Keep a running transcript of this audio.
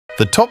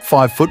The top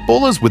 5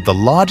 footballers with the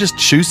largest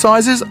shoe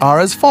sizes are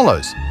as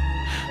follows.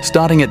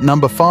 Starting at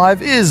number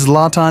 5 is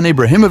Zlatan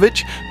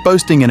Ibrahimovic,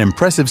 boasting an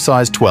impressive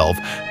size 12.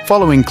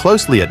 Following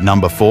closely at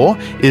number 4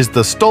 is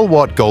the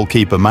stalwart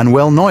goalkeeper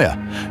Manuel Neuer,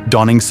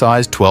 donning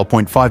size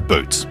 12.5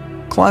 boots.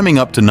 Climbing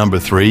up to number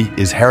 3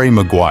 is Harry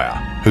Maguire,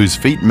 whose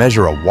feet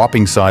measure a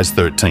whopping size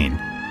 13.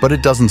 But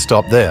it doesn't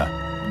stop there.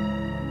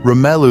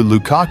 Romelu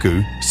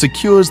Lukaku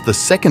secures the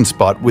second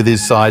spot with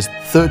his size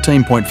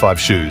 13.5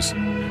 shoes.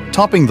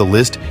 Topping the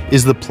list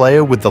is the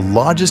player with the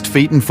largest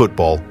feet in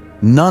football,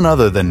 none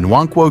other than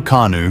Nwankwo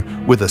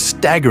Kanu with a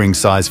staggering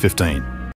size 15.